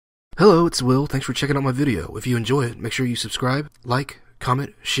Hello, it's Will. Thanks for checking out my video. If you enjoy it, make sure you subscribe, like,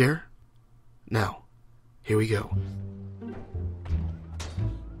 comment, share. Now, here we go.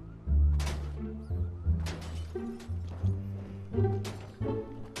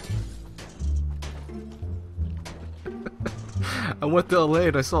 I went to LA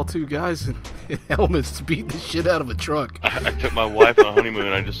and I saw two guys in helmets beating the shit out of a truck. I took my wife on a honeymoon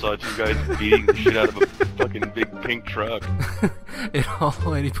and I just saw two guys beating the shit out of a fucking big pink truck. And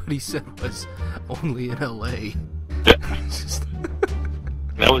all anybody said was, only in LA.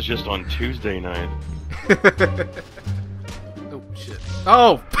 That was just on Tuesday night. Oh, shit.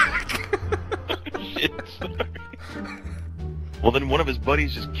 Oh! Shit, sorry. Well, then one of his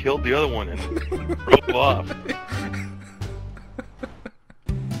buddies just killed the other one and drove off.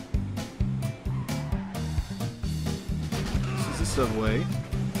 This is a subway.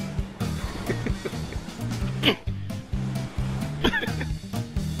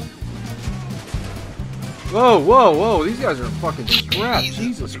 Whoa, whoa, whoa! These guys are fucking strapped.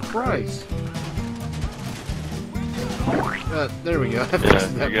 Jesus Christ! There we go.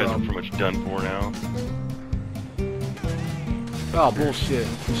 Yeah, you guys are pretty much done for now. Oh, bullshit.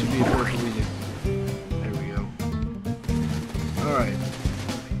 This should be a first reading. There we go. Alright.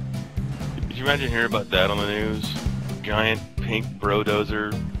 Did you imagine hearing about that on the news? Giant pink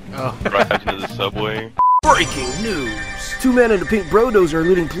Brodozer Oh. drives into the subway. Breaking news! Two men in a pink Brodozer are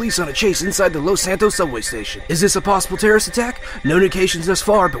eluding police on a chase inside the Los Santos subway station. Is this a possible terrorist attack? No indications thus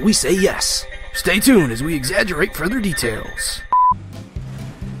far, but we say yes. Stay tuned as we exaggerate further details.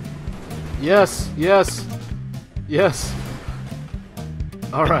 Yes, yes, yes.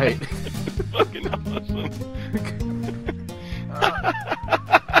 Alright. Fucking awesome.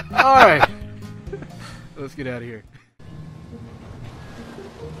 Alright. Let's get out of here.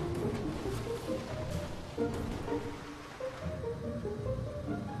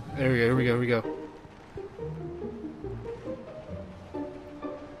 There we go, here we go, here we go.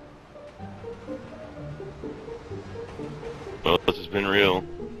 Well, this has been real.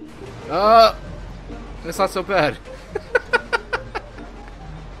 That's not so bad.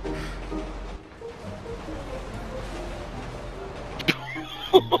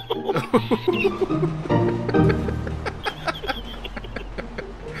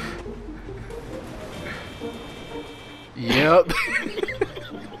 Yep.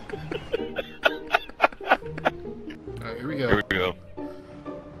 Alright, here we go. Here we go.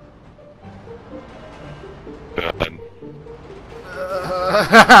 God.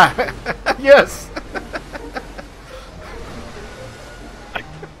 Yes.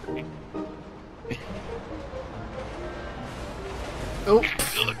 Oh.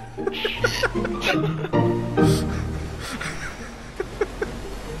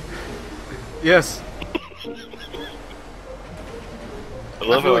 Yes. I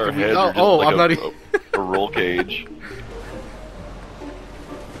love how our heads are just like I'm not a roll cage.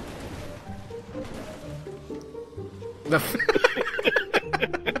 No.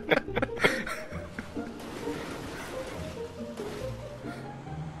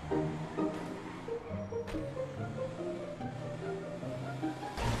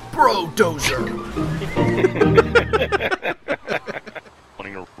 Brodozer.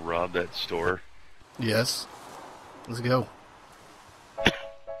 Wanting to rob that store? Yes. Let's go.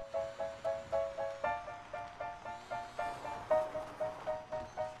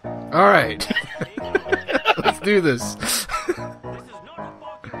 All right. Let's do this.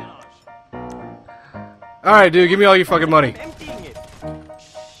 All right, dude. Give me all your fucking money.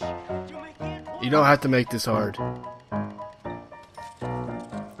 You don't have to make this hard.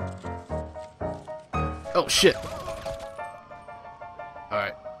 Oh shit. All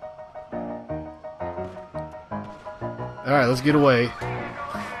right. All right. Let's get away.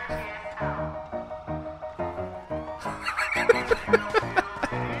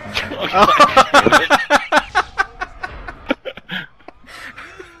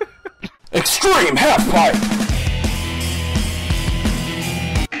 Extreme half pipe.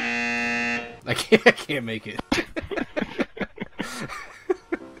 I can't make it.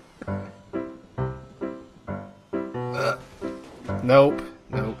 Nope.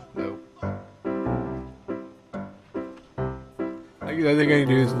 Nope. Nope. I think I can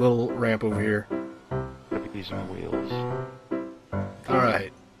do this little ramp over here. These are wheels.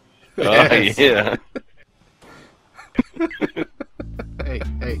 Alright. Oh, yeah. Hey.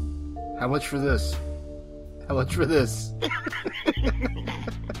 How much for this? How much for this?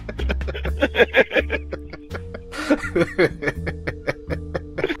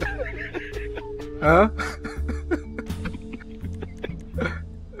 Huh?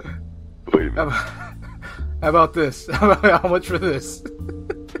 Wait a minute. How about this? How much for this?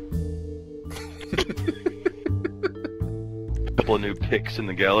 couple of new pics in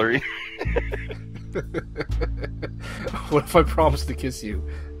the gallery. What if I promise to kiss you?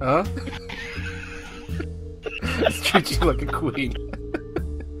 Huh? Treat you like a queen.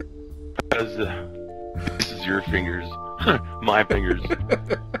 Because, this is your fingers. My fingers.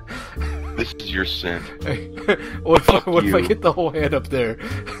 This is your scent. Hey, what if I get the whole hand up there?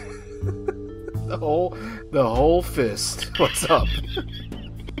 The whole fist. What's up?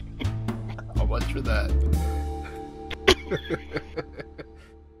 How much for that?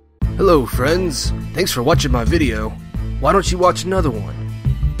 Hello friends, thanks for watching my video. Why don't you watch another one?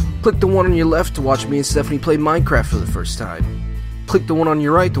 Click the one on your left to watch me and Stephanie play Minecraft for the first time. Click the one on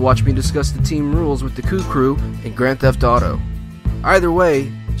your right to watch me discuss the team rules with the Coup Crew in Grand Theft Auto. Either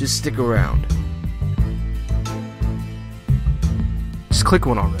way, just stick around. Just click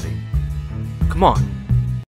one already. Come on.